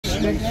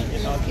don't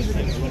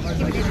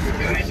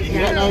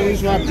know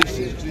who's had this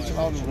is, because it's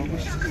all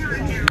rubbish.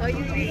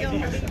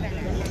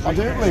 I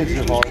do believe in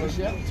the violence,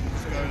 yeah.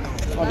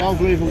 I don't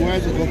believe in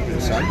words of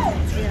government say.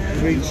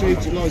 Being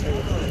treated like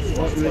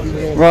what we live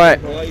in. Right.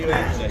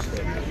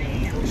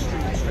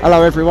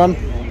 Hello everyone.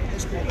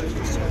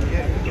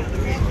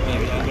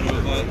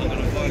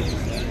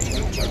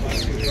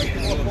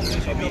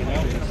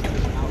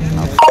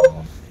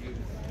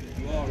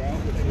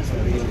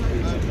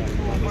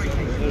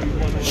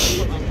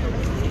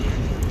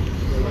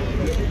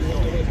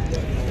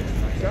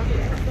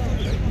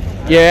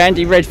 Yeah,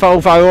 Andy Red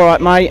Volvo,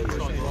 alright mate.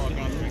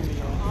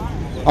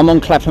 I'm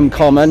on Clapham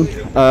Common.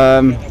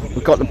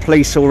 We've got the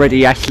police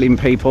already hassling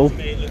people.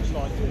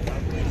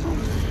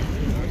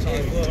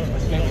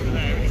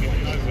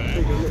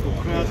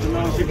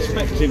 I was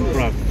expecting,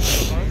 bruv.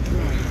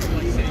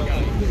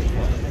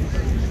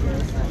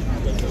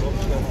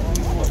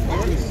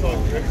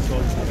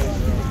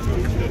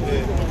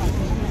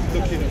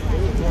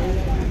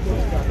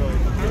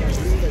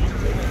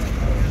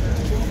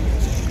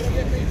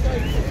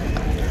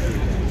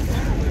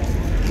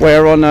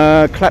 We're on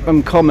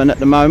Clapham Common at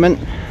the moment,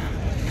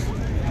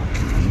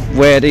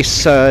 where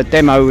this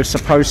demo is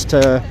supposed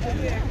to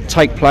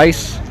take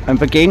place and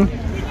begin.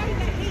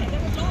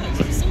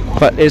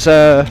 But there's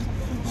a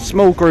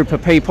small group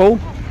of people,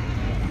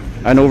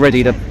 and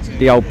already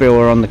the old Bill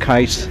are on the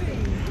case,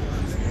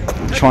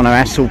 trying to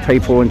hassle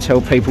people and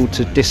tell people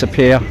to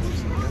disappear.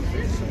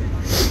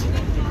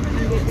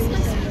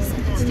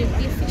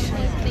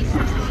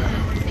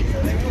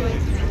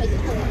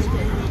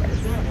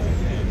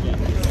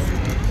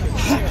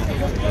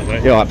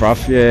 You alright,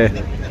 bruv? Yeah.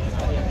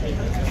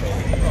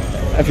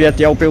 Have you had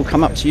the old Bill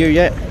come up to you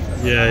yet?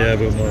 Yeah,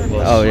 but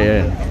my oh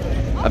yeah.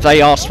 Have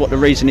they asked what the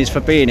reason is for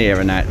being here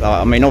and that?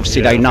 Like, I mean,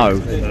 obviously they know.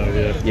 They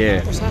know,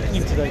 yeah. What's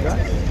happening today,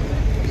 guys?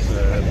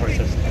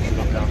 Protest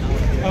lockdown.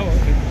 Oh,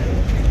 okay.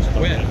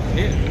 Where?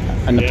 Here?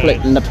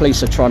 And the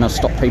police are trying to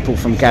stop people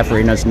from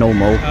gathering as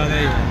normal. Oh,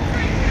 there you go.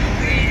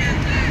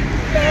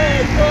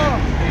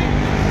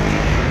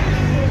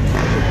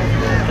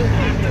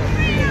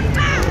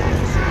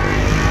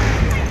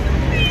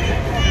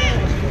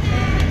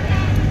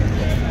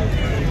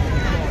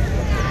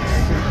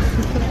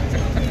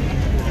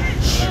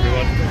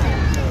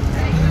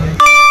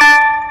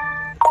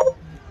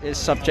 Here's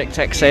subject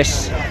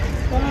access.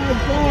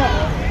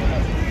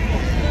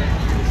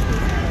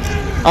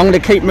 I'm going to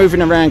keep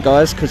moving around,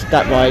 guys, because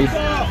that way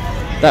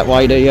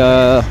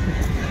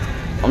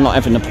I'm not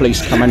having the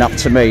police coming up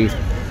to me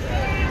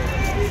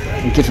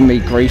and giving me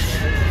grief,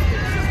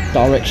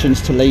 directions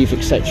to leave,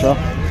 etc.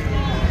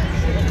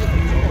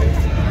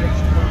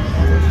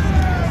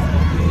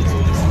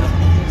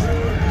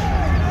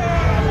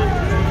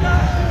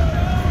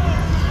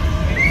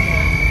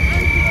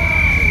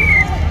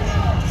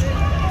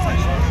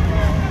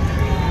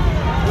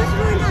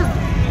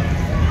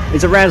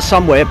 It's around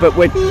somewhere, but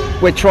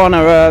we're trying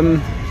to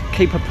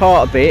keep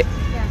apart a bit,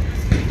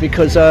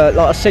 because like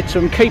I said to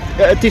them, keep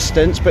at a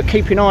distance but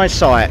keep in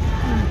eyesight.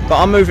 But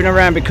I'm moving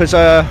around because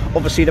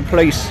obviously the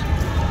police,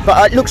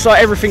 but it looks like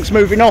everything's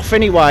moving off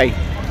anyway.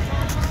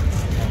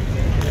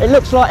 It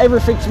looks like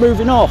everything's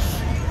moving off.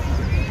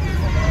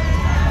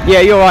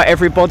 Yeah, you're right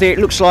everybody, it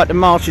looks like the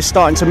march is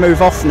starting to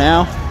move off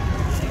now.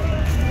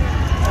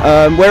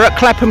 We're at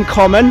Clapham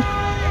Common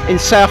in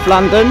South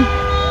London.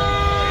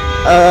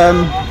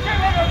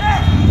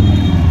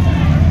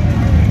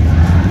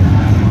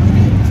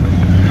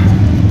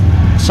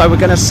 So we're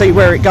going to see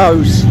where it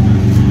goes.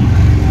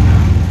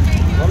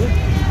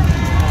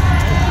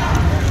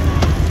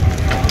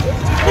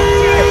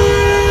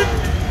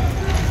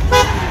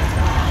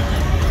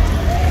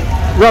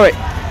 Right.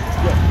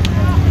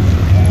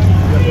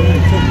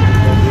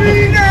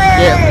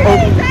 Yeah. Oh,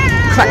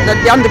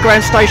 the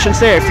underground station's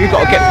there. If you've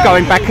got to get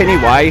going back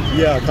anyway.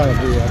 Yeah, I kind of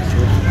do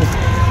actually.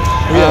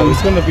 Yeah,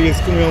 it's gonna be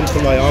on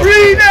for like after.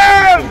 Freedom!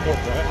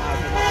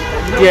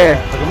 Yeah.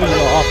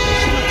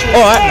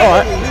 All right. All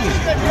right.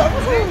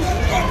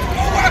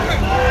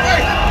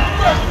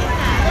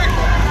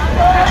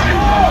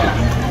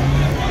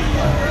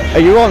 Are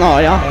you on,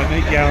 are you?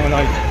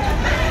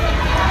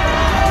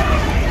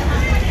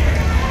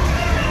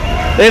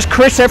 There's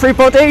Chris,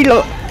 everybody.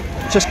 Look,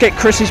 just get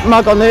Chris's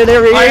mug on there.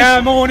 There he is.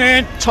 Hiya,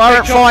 morning.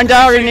 Tyrant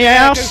Finder in the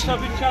house.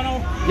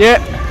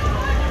 Yep.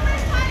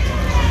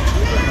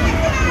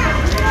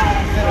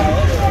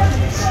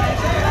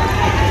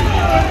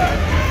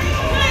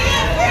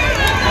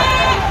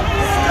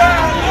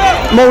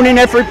 Morning,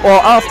 or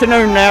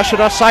afternoon now,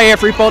 should I say,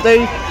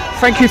 everybody.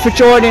 Thank you for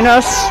joining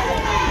us.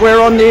 We're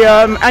on the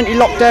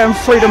anti-lockdown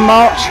Freedom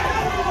March,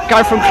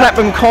 going from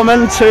Clapham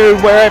Common to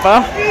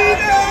wherever.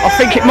 I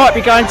think it might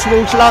be going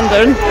towards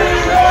London.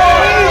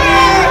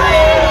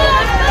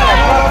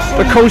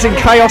 We're causing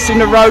chaos in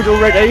the road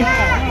already.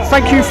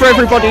 Thank you for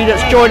everybody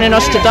that's joining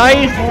us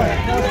today.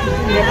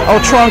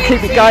 I'll try and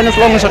keep it going as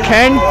long as I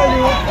can.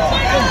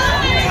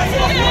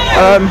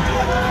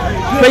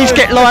 Please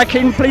get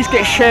liking, please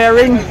get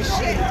sharing,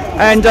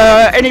 and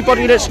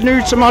anybody that's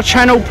new to my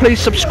channel, please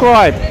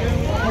subscribe.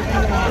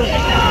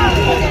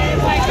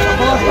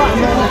 The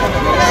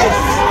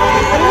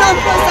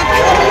numbers are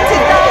coming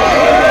today.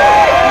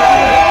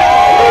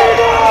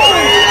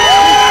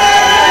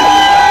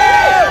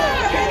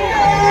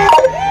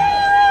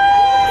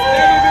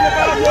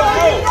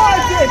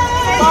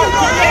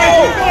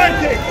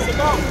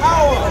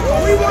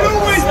 We will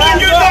always be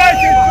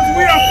united because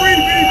we are free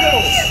people.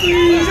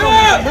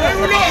 Yeah.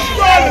 We will not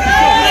stand.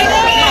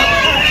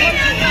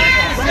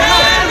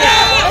 Stand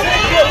up.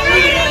 Take your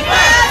freedom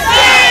back.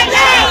 Stand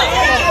up.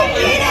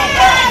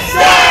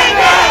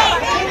 Stand up.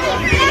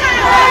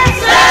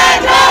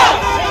 Stand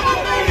up.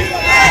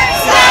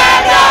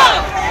 Stand up.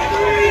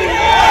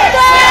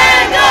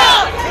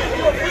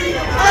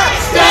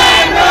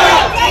 Stand up. Stand up.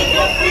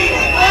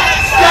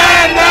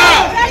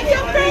 Take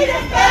your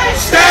freedom back.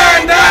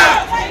 Stand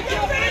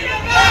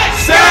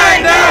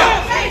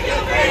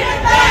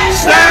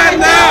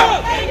up.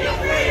 Take your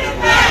freedom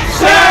back.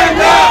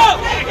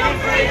 Stand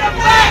up.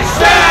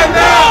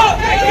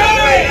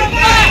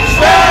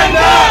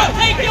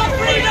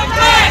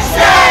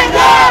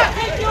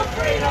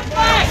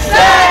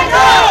 Stand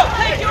up!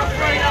 Take your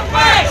freedom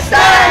back!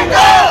 Stand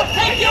up!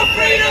 Take your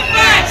freedom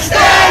back!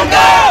 Stand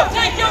up!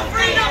 Take your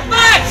freedom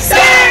back!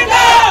 Stand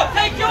up!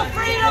 Take your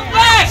freedom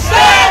back! Stand up! Take your freedom back! Stand up! Take your freedom back! Stand up! Take your freedom back! Stand up! Take your freedom back! Stand up! Take your freedom back! Stand up! Take your freedom back!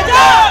 Stand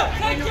up!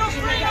 Take your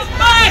freedom back!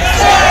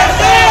 Stand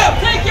up!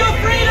 Take your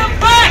freedom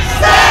back!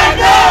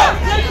 Stand up!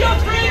 Take your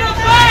freedom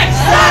back!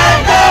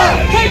 Stand up!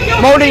 Take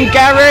your Morning,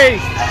 Gary.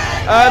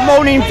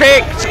 Morning,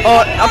 Vic.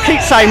 I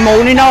keep saying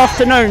morning,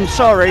 afternoon.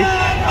 Sorry.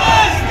 Stand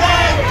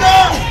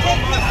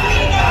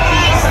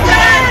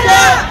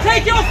up!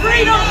 Take your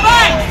freedom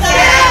back!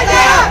 Stand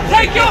up!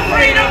 Take your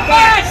freedom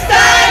back!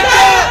 Stand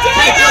up!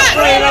 Take your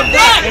freedom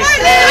back!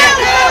 Stand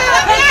up!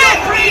 Take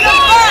your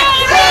freedom back!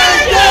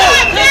 Stand up!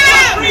 Take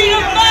your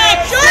freedom back!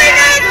 Join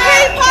us,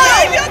 people!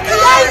 There's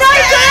no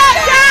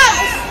lockdown!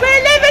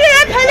 We're living in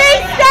a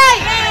police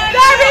state!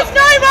 There is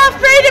no more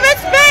freedom of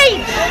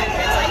speech!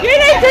 You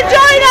need to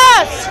join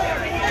us!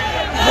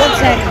 1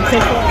 second.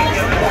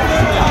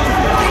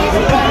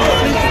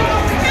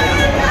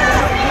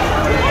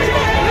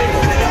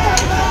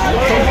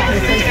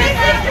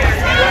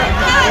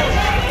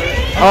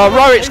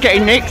 Rowett's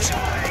getting nicked. I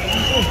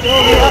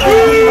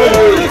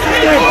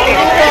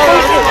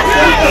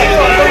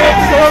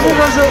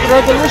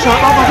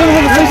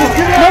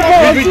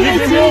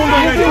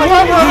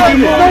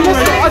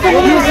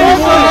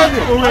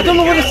don't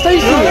know where the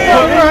station is.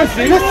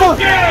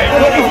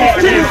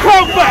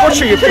 What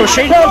are you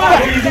pushing? Get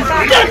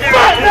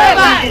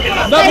back!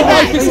 Another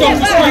rapist off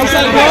the street,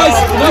 guys!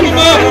 Another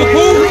murder,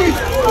 cool?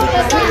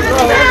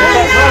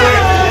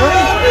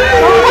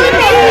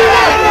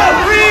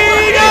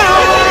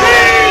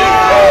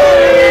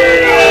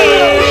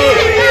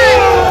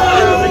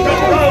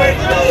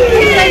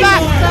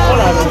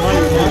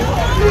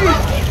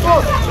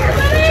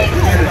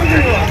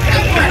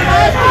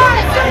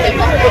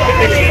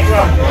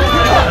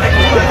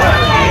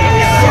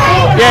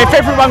 Yeah, if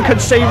everyone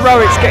could see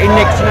Rowett's getting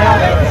nicked now.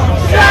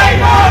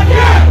 Shame on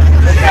you!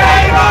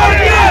 Shame on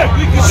you!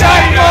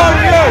 Shame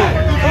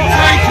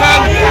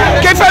on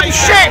you! Give them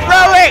shit,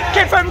 Rowett!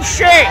 Give them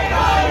shit!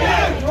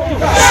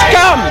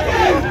 Scum!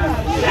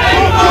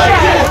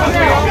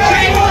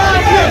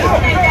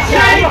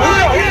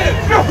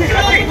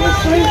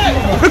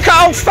 Look at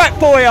old fat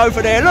boy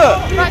over there, look!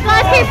 Right,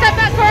 guys, please step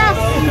back for us.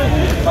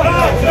 Out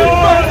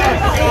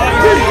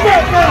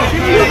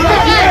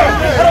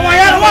of the way,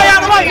 out of the way,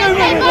 out of the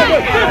way!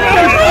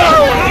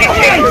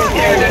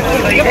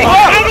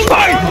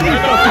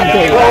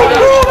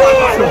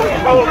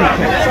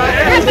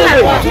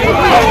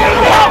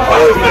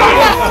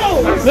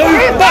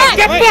 Move back!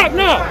 Get back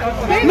now!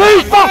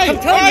 Move back! I'm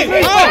telling you,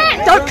 move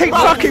back! Don't keep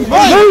fucking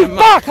Move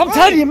back! I'm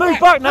telling you, move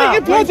back now!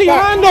 Take your bloody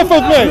hand off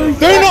of me!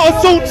 Do not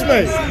assault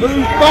me!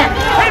 Move back!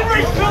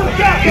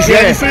 You see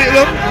anything at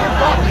them?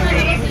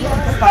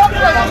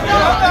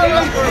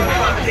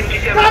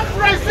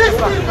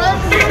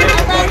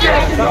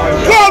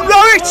 Go on,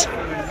 Rowett!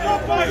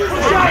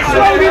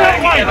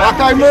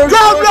 Okay, move. Go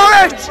on,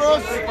 Rowett!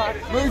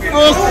 Move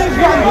first.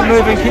 Keep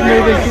moving, keep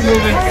moving, keep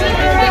moving.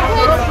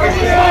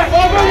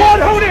 Hold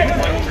it! Hold it!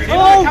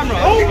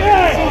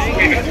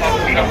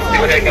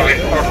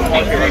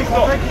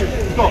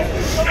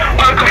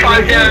 Uncle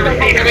 50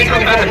 received we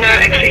confirm that no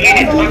extra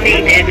units are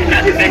needed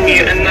at the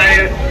venue and no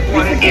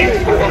one is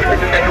offered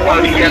to take a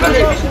while together.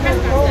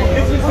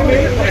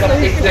 Can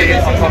we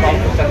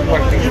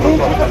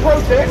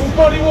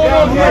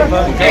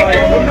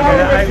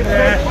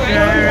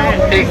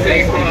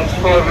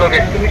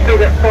still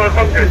get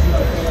 500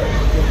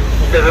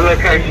 to the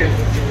location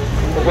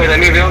of where they're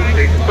moving on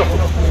to?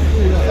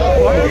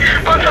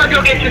 Once our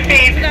dog gets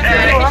received, 00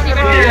 are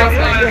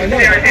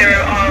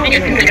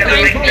getting together,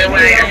 making their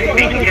way and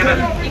speaking together.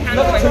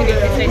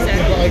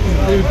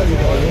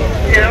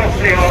 Yeah, I'll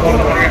see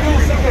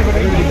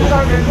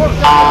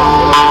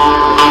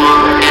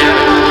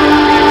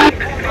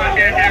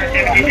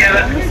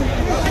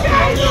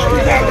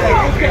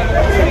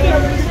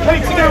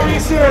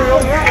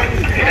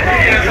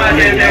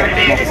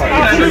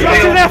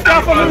left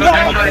off on the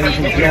right.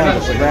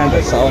 Around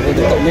it, so I would have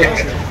got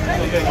nicked.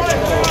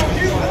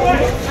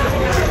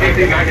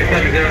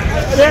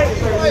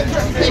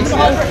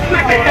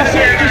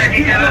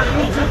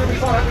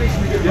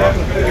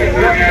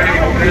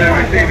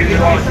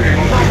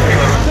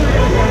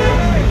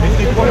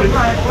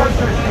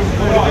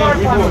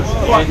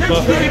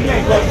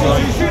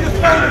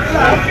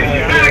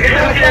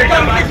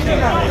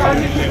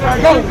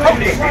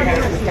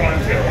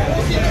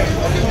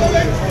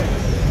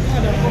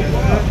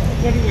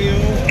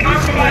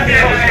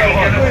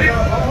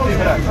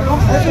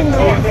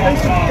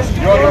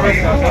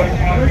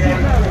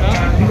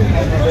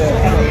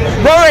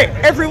 Right,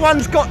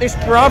 everyone's got this,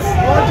 bruv.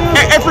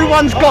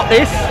 Everyone's got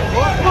this.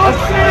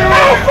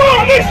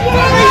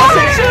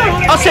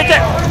 I said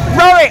that,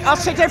 Rory, I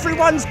said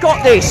everyone's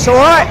got this,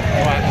 alright?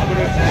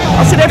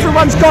 I said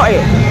everyone's got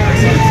it.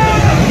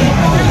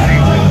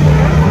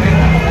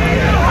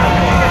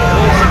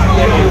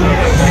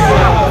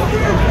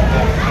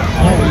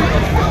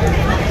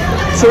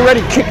 It's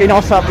already kicking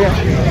off up here.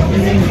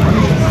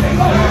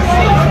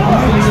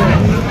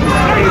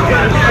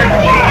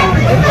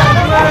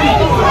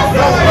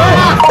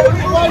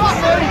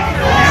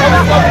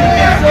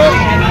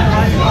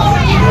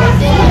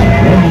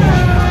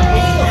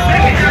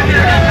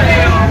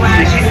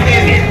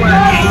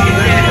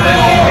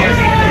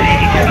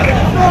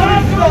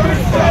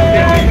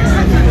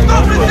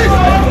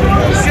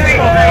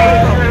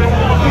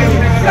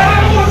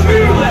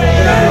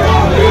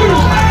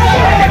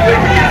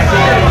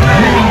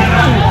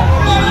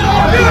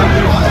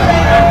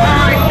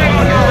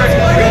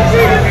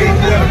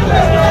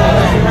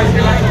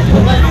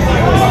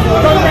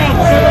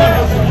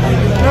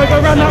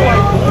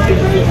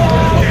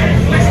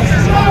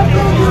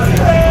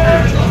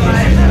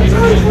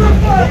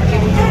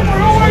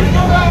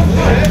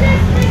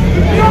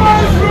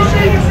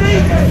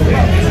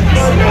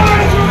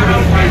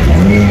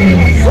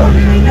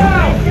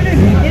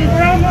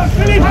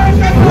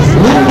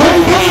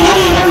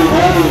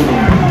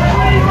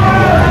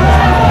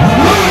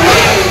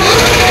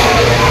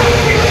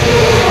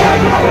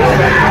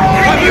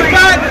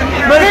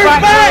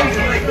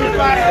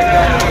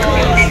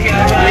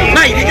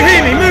 Mate, did you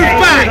hear me? Move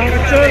back!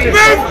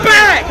 Move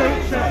back!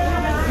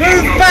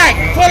 Move back!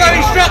 Follow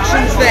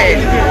instructions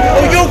then!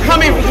 Or you'll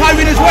come in for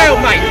clothing as well,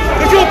 mate!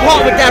 Because you're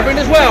part of the gathering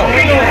as well!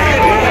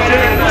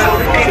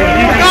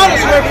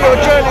 Regardless of whether you're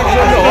a journalist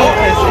or not!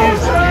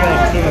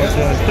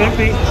 Don't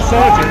be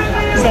Sergeant,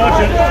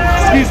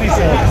 excuse me,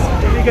 Sergeant.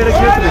 Don't you get a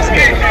grip of this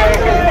guy?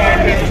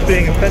 He's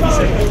being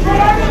offensive.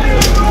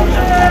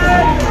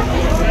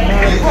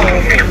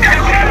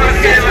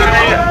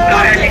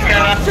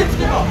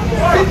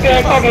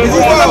 Is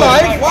he still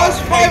alive? Why is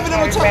 5 of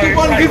them attacking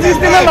one? Is he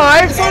still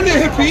alive? It's only a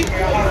hippie.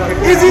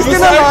 Is he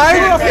still alive?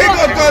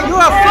 You're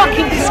a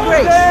fucking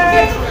disgrace.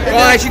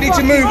 Guys, you need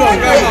to move on.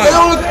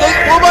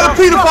 What about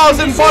the paedophiles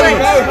in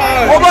Parliament?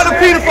 What about the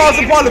paedophiles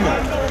in Parliament?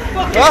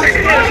 Huh?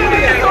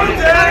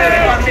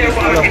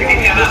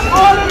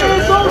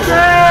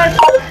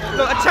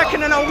 Look,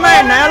 attacking an old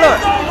man now, look.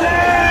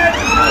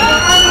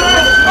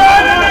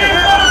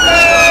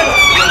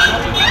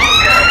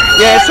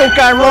 Yeah, it's all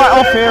going right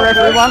off here,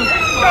 everyone.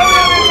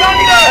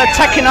 They're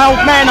attacking an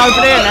old man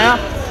over there now.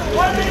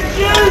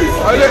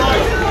 Oh, look.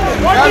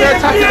 Now they're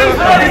attacking the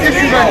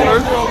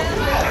instrument.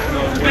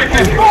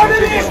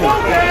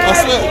 I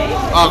swear.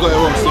 Oh, I got it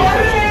wrong, still.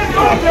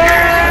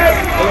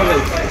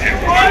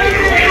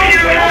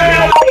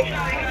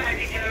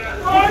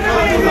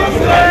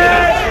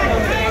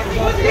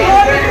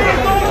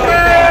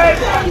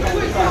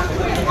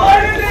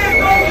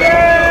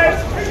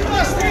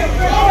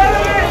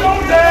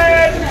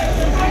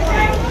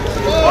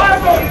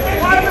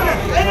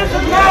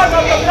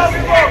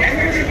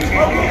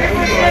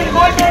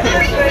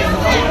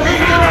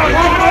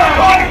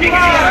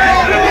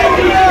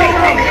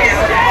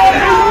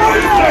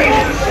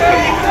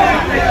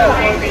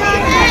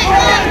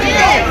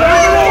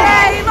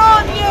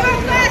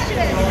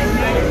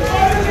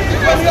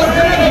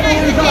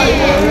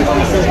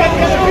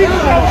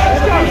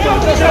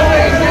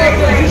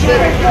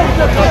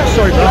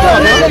 Sorry,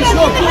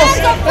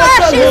 Stop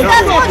flashing,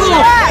 that's what you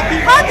like.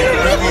 How do you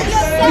live with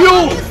yourself? You,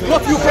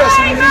 not you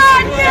personally.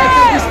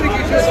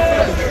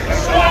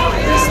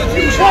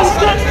 One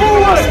step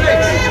forward!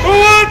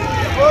 Forward!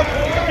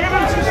 Give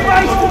him some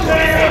space to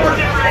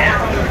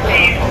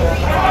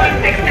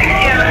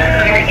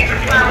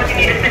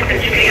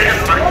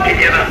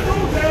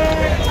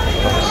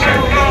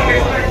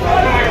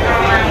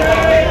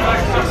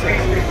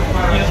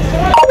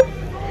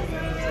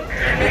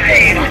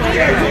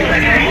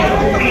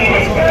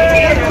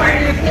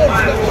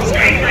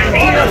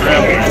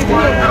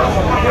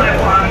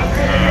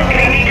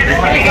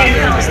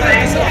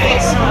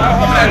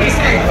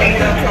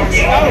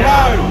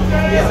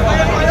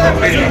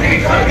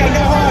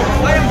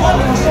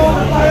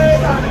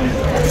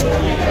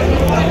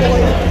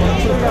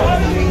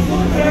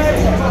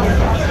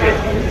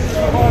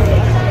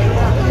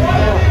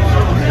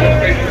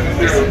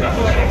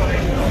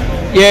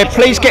Yeah,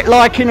 please get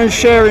liking and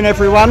sharing,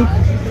 everyone.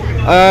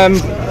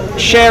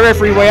 Share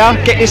everywhere,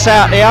 get this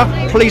out there.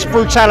 Police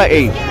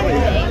brutality.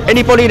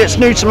 Anybody that's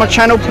new to my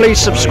channel, please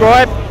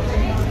subscribe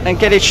and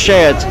get it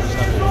shared.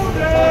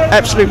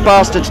 Absolute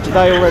bastards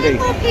today already.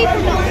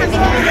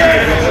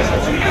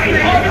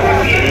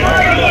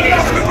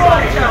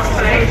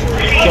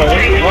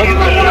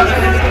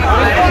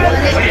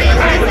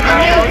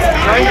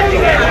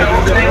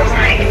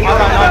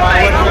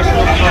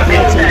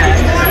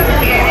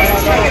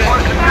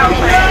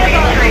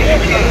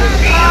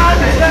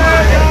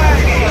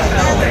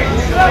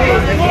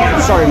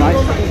 Sorry,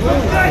 mate.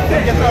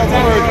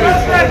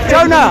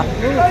 Jonah!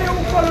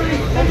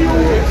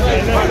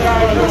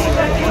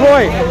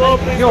 Roy,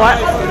 you alright?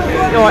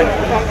 You alright?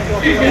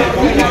 You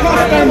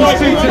can't stand the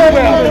street as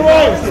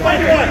well.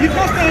 You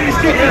can't stand the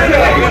street as well.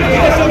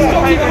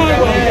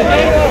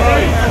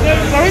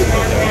 Sorry?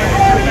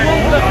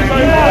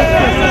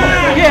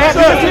 Yeah,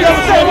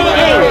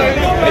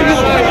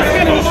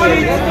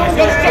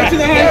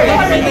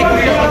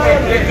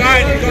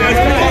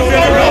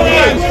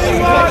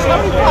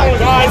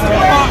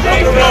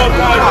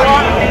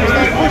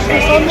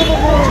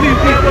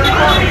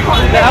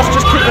 let us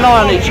just keep an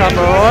eye on each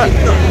other, alright?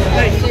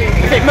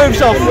 If it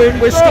moves off,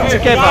 we'll stick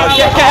together.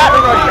 Get out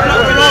of the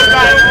road.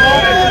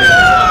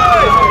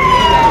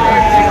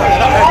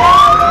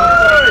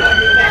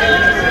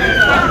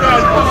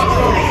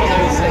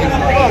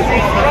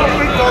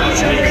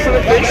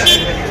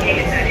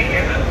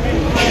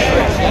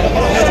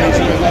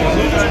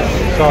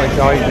 sorry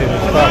guys,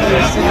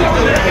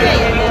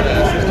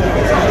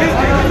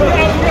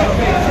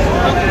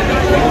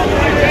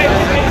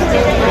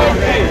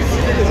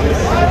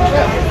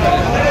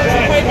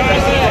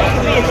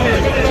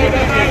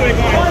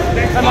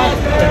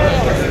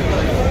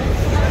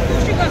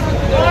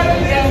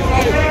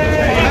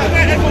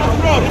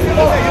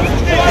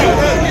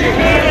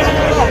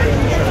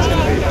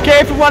 Get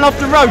everyone off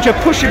the road, you're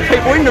pushing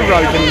people in the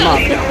road in the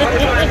mud.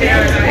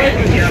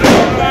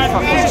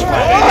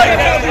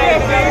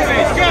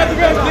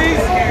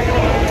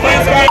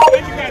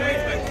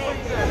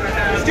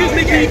 Excuse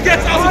me, can you get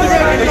out of the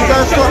road? Can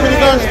you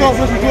go and stop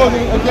pushing towards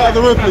and get out of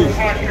the road, please?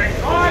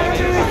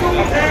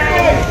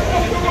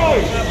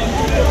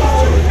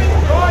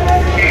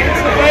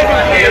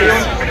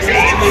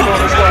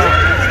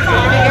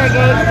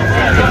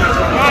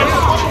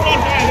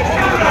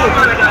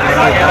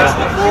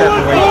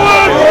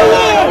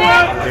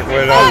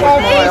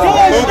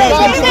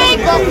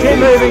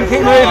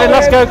 Keep moving,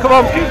 let's go, come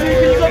on.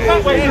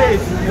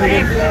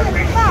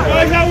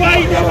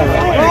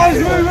 Guys,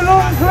 move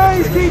along,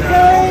 please, keep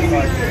going.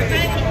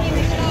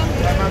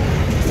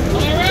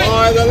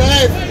 By the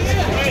left.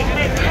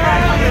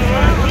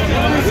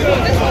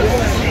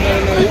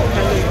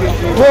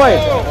 Roy,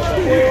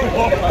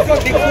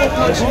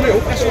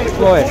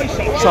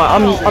 sorry,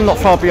 I'm not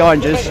far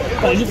behind you.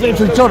 Oh, you're looking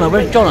for Jonah,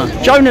 where's Jonah?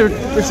 Jonah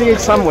was here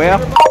somewhere.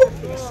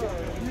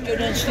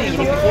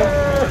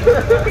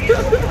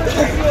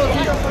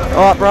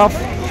 Alright, bruv.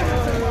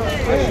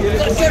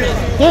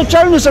 Yeah,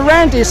 Jonah's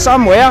around here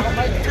somewhere.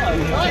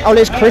 Oh,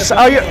 there's Chris.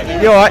 Oh, you're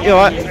alright, you're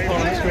alright.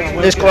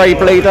 There's Grey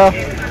Bleeder.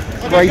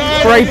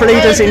 Grey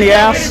Bleeder's in the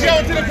house.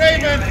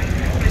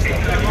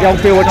 The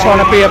old deal we're trying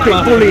to be a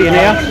bit bully in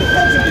here.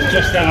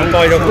 Just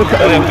outside of the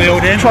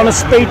building. Trying to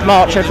speed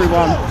march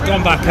everyone.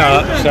 Gone back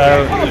up,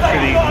 so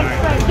literally.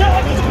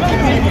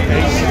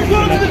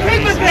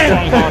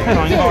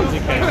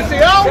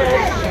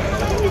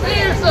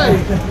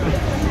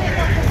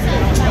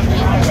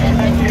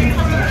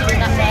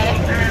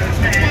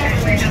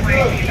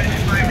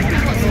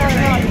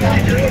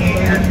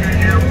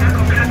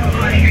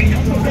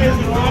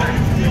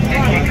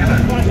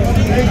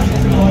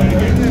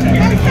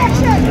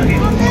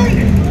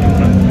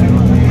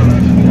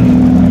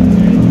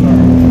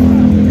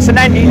 It's an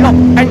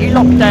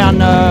anti-lockdown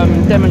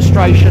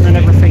demonstration and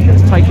everything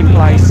that's taking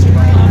place.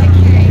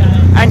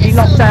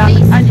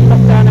 Anti-lockdown,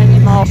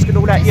 anti-mask and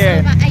all that.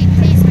 Yeah.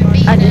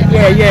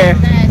 Yeah.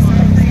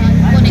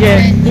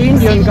 The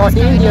Indian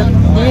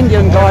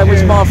guy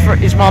was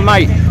is my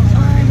mate.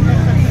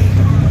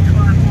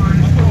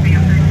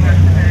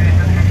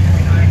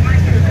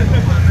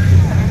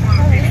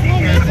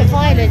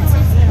 Violence.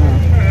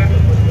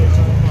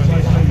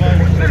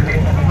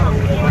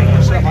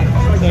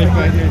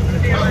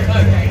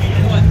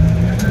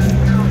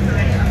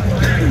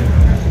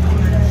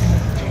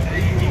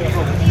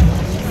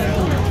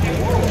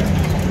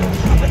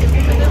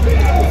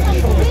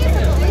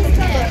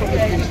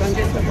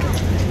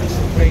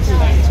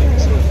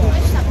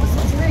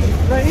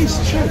 That is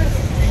true.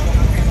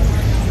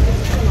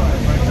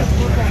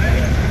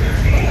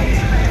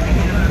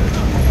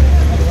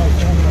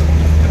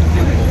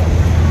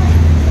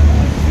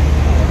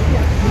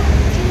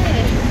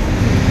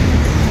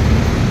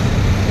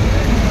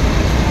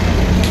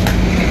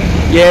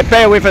 Yeah,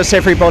 bear with us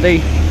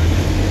everybody.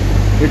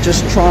 We're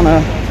just trying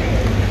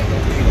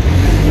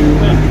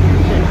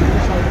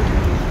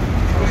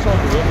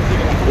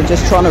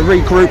to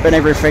regroup and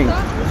everything.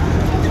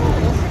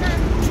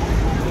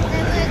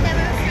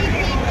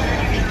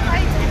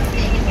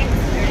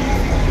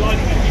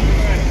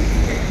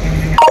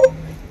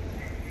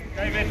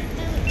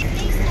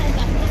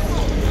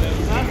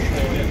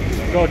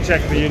 Go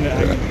check the unit.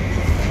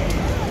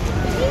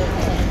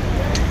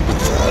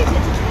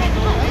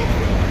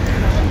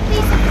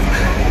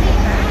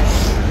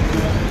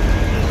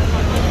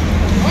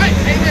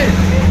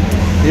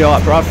 You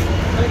alright, bruv?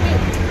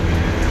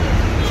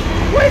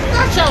 Where's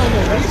Nacho?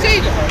 Have you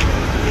seen them?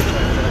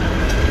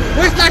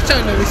 Where's Nacho?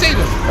 Have you seen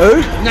them? Who?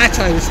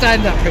 Nacho, the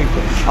stand-up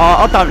people.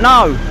 I don't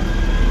know.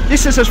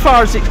 This is as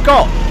far as it's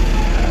got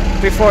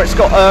before it's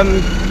got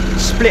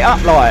split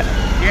up like.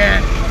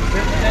 Yeah,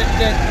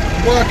 they're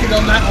working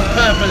on that on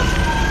purpose.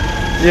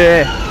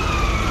 Yeah.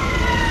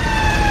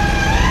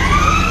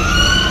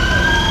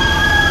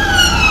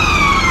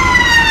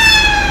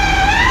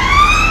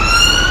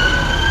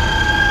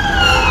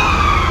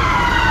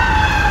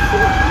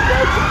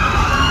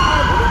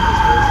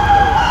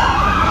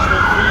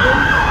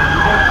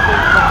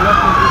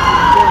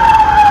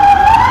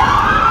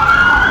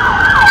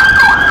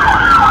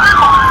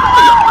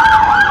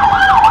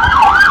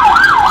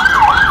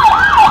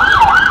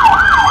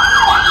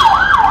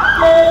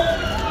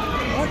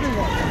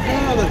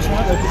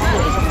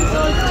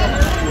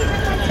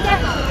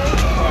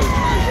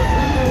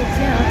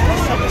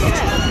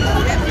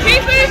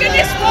 Keep moving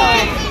this way.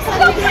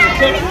 Look how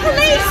many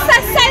police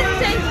are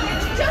sending.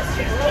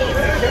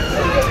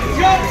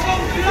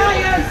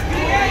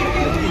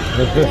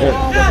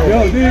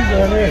 Yo, these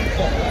are it.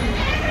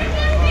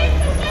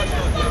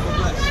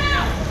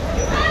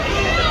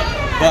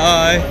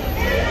 Bye.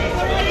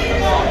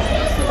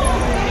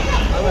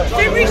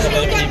 Then we should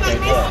all get back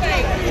this way.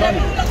 We're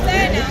not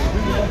there now.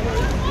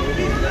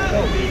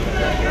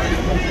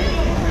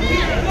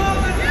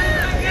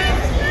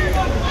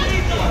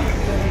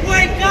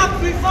 Wake up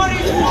before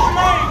it's too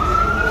late!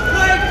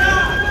 Wake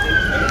up!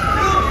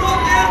 Look what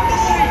they're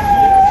doing!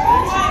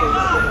 Wake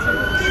up!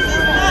 This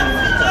is not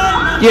the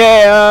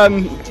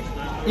time!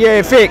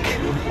 Yeah, Vic.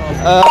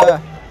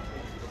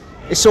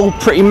 It's all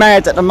pretty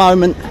mad at the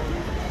moment.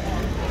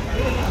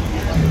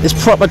 It's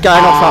proper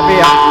going off up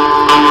here.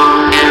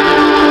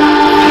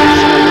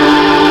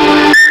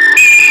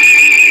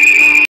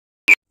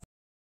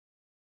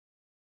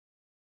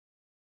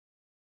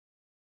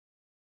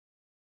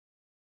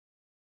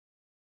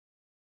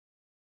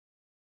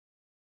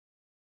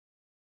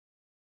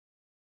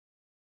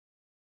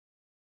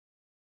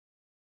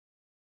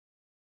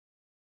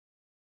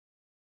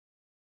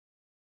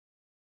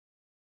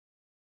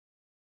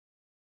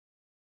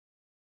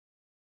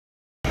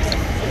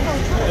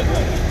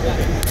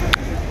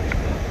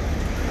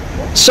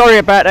 Sorry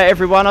about that,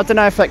 everyone. I don't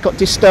know if that got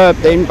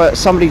disturbed in, but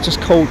somebody just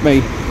called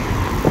me.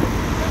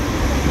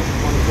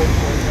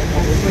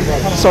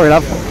 Sorry,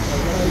 love.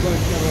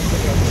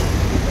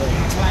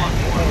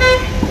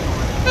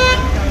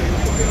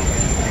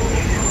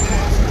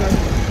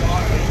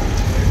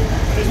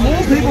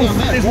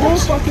 There's more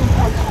fucking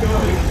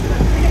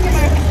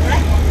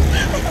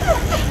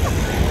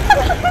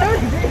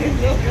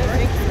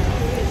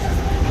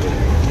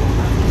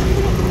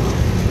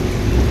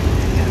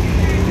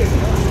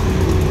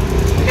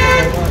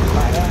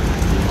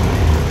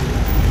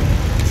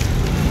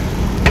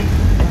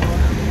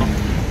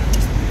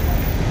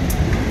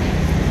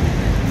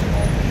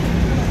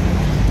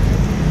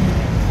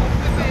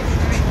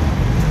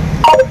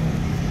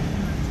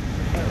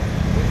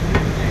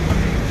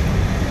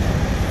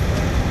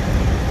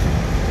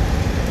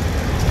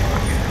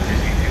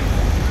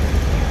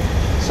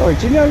Sorry,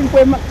 do you know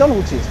where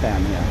McDonald's is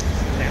down here?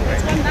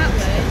 There's one that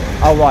way.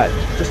 Oh right,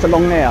 just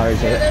along there,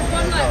 is Yeah, it? there's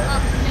one like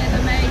up near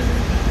the main,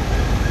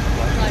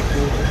 like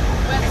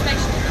where the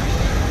station is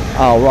actually.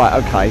 Oh right,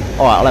 okay.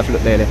 Alright, I'll have a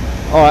look there then.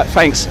 Alright,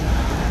 thanks.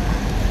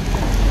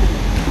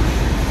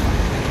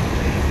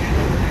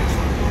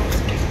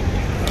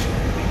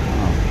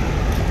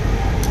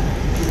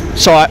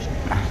 Sorry.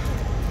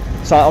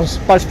 So I was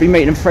supposed to be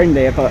meeting a friend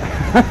there, but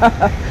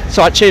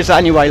so cheers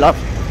anyway, love.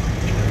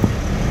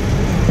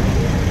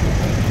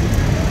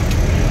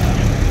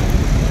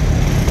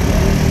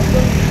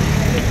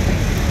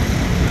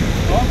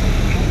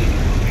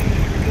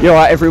 You're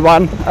right,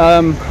 everyone.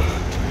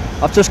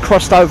 I've just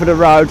crossed over the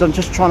road. I'm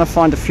just trying to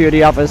find a few of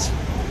the others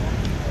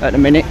at the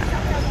minute.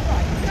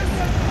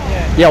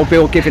 The old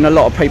Bill giving a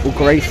lot of people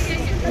grief.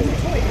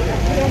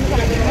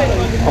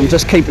 I'm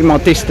just keeping my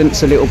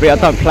distance a little bit. I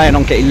don't plan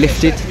on getting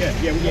lifted.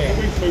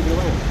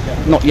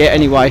 Not yet,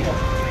 anyway.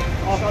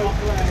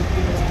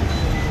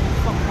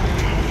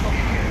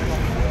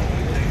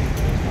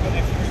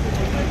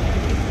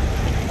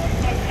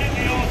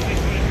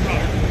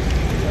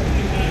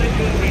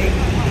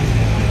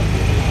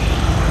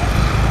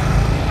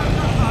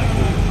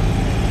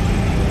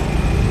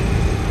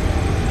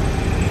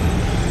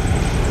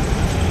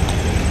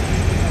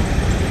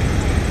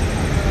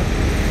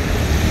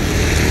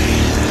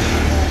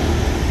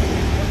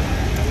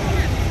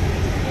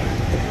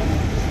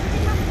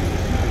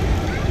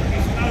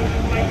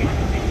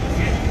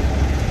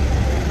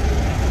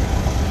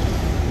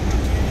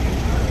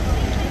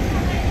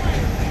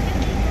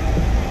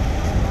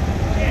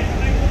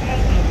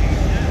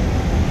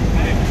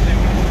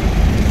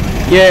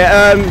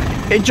 Yeah,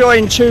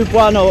 enjoying Tube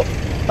 1 up.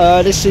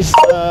 This is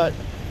a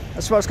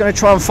That's what I was going to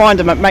try and find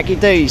them at Mackie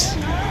D's.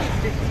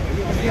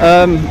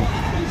 Brian.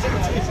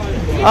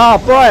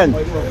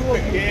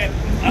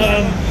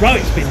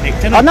 Rowett's been nicked,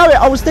 hasn't I know it.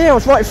 I was there. I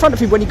was right in front of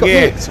him when he got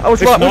nicked. I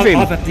was right with him.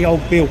 I've had the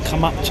old Bill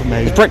come up to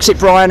me. Brexit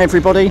Brian,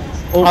 everybody.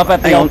 I've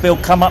had the old Bill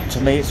come up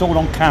to me. It's all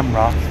on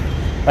camera.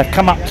 They've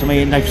come up to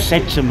me and they've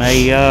said to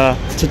me, to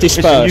disperse.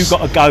 Listen, you've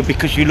got to go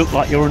because you look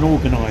like you're an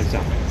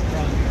organiser.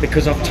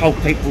 Because I've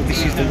told people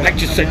this is the way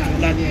to Central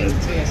London.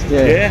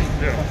 Yeah.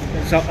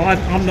 So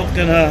I'm not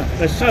gonna.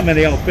 There's so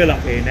many old Bill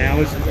up here now,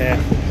 isn't there?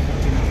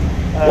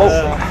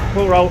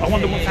 Poor old. I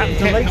wonder what's happened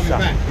to Lisa.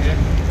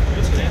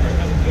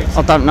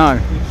 I don't know.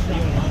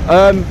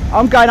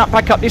 I'm going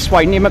back up this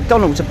way near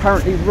McDonald's.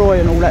 Apparently Roy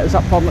and all that was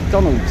up by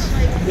McDonald's.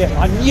 Yeah,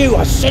 I knew.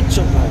 I said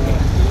to him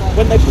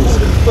when they pulled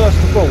him first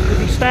of all, because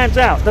he stands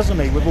out, doesn't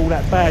he, with all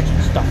that badge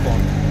and stuff on.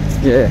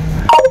 Yeah.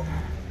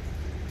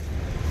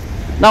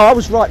 No, I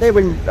was right there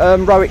when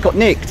Rowett got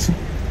nicked.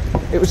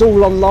 It was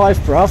all on live,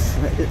 bruv.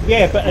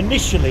 Yeah, but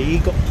initially he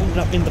got pulled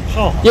up in the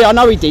park. Yeah, I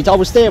know he did. I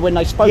was there when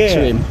they spoke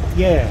to him.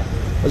 Yeah.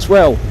 As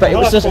well, but and it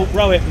was just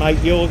Rowett, mate.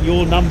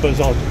 Your numbers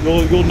on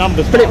your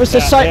numbers. But it was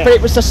the same. But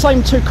it was the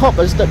same two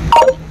coppers that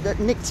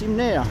nicked him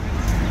there.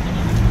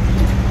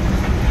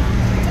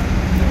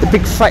 The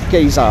big fat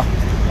geezer.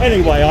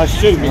 Anyway, I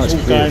assume it's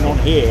all going on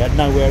here and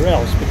nowhere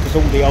else because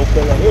all the old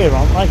Bill are here,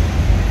 aren't they?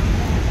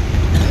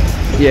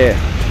 Yeah.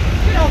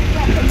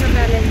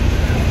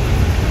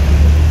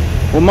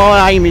 Well,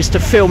 my aim is to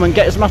film and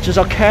get as much as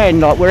I can,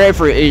 like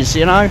wherever it is,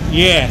 you know.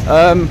 Yeah.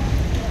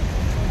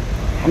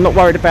 I'm not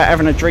worried about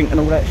having a drink and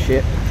all that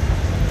shit.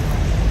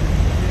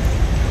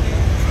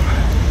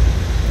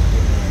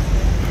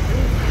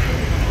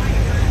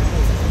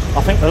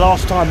 I think the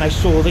last time they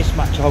saw this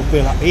much old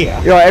Bill up here.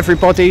 Yeah,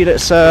 everybody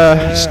that's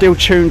still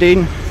tuned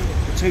in,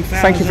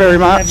 thank you very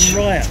much.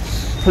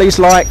 Riots. Please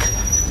like,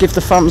 give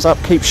the thumbs up,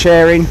 keep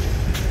sharing,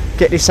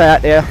 get this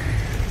out there.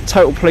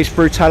 Total police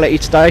brutality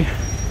today.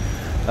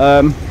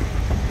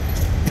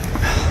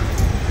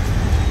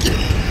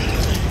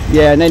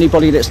 Yeah, and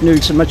anybody that's new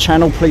to my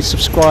channel, please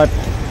subscribe.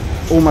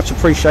 All much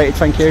appreciated,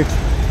 thank you.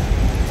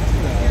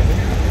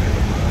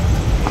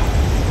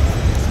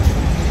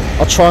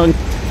 I'll try and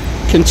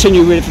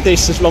continue with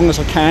this as long as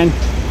I can.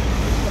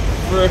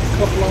 For a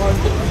couple of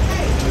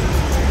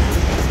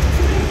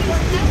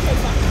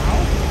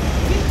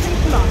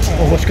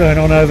Oh, what's going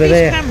on over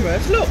there?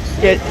 Cameras, look.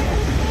 Yeah.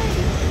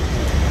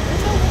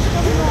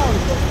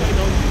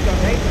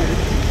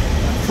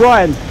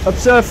 Brian,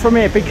 observe from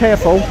here, be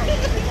careful.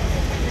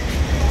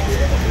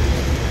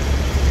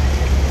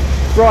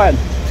 Brian.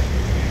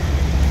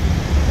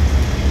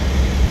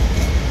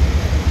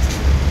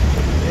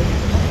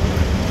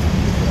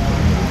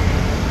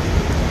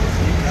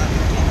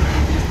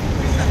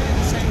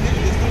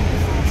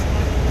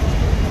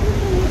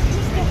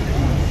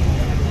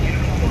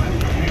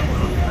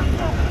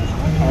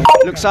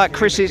 Looks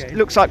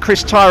like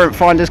Chris Tyrant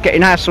Finder's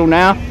getting hassle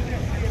now.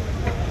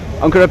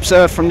 I'm going to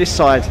observe from this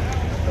side.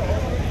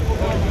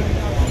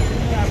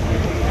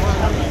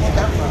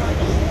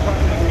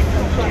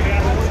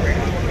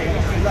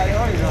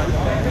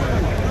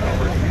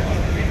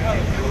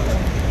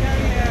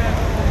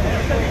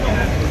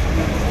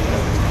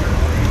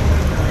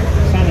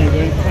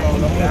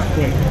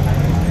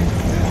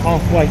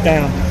 Halfway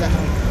down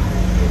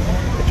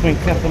between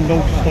Clapham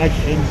North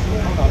Station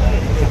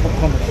and Clapham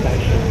Common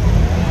Station.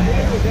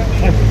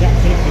 Place is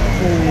absolutely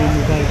falling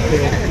with those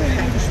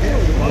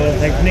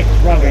bills. They've nicked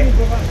Rowett.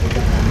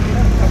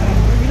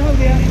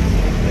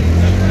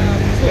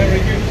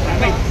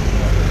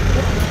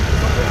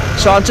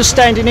 So I'm just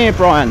standing here,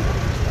 Brian.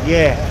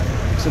 Yeah.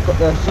 So I've got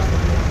the.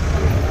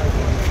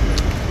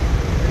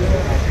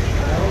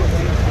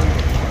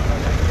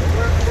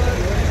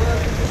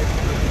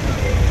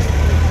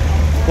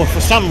 Well,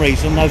 for some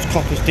reason, those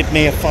coppers did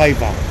me a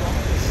favour.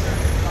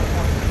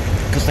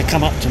 Because they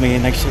come up to me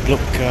and they said, look,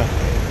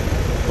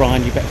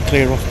 Brian, you better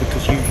clear off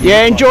because you...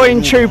 Yeah,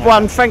 enjoying Tube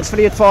 1, thanks for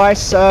the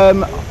advice.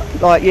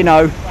 Like, you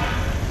know,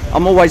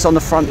 I'm always on the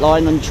front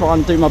line and try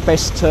and do my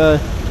best to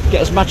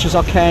get as much as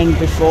I can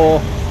before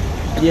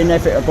the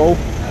inevitable.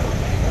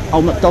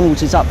 Oh,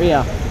 McDonald's is up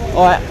here.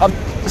 Alright,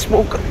 let's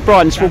walk,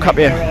 Brian, let's walk up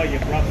here. Where are you,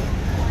 bruv?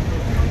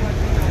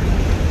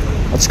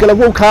 I'm just going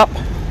to walk up.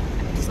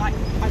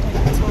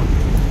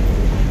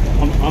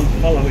 I'm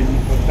following the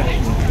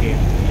professional here.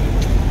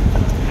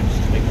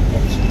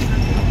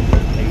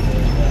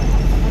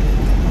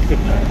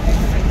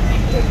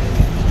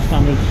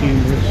 Some is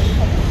humorous.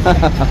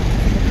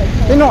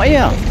 They're not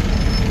here.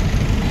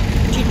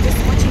 Just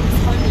watching this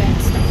homeland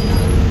stuff.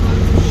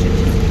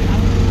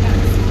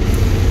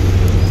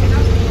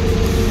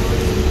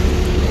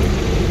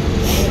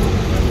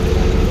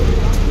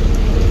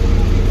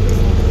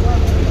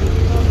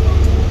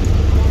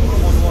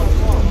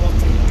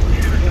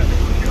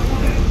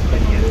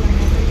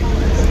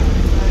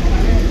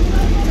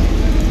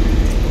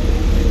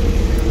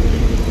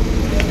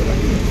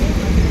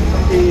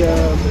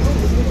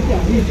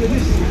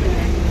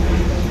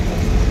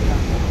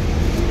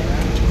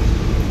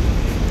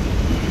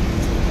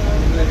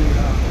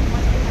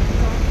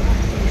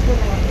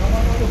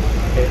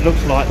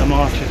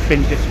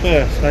 been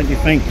dispersed, don't you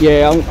think?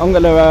 Yeah, I'm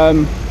going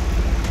to...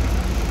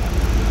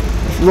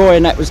 Roy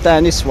and that was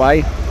down this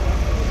way.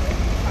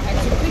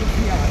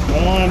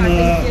 Well,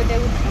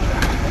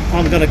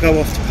 I'm going to go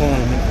off to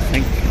Parliament, I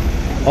think.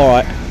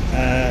 Alright.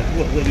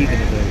 What are you going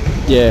to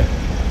do? Yeah.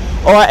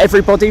 Alright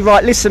everybody,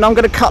 right, listen, I'm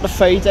going to cut the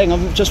feed. Hang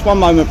on, just one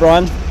moment,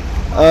 Brian.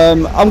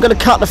 I'm going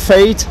to cut the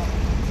feed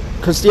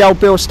because the old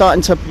bill's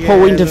starting to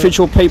pull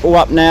individual people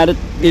up now.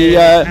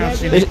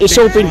 It's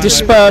all been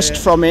dispersed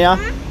from here.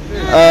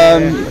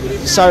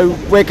 So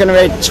we're going to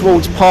head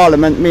towards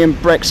Parliament, me and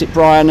Brexit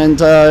Brian,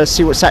 and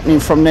see what's happening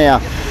from there.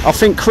 I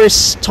think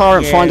Chris,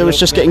 Tyrant Finder, was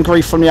just getting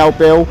grief from the old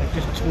bill. They've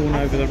just torn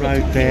over the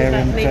road there.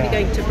 And Maybe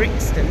going to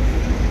Brixton.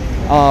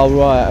 Oh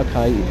right,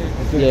 okay,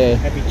 yeah.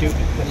 Heavy duty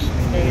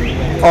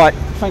questioning. Alright,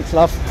 thanks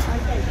love.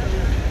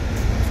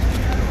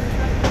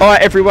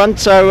 Alright everyone,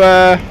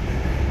 so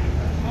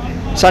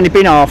it's only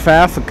been half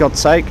hour for God's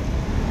sake.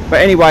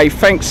 But anyway,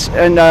 thanks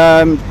and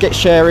get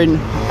sharing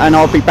and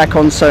I'll be back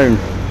on soon.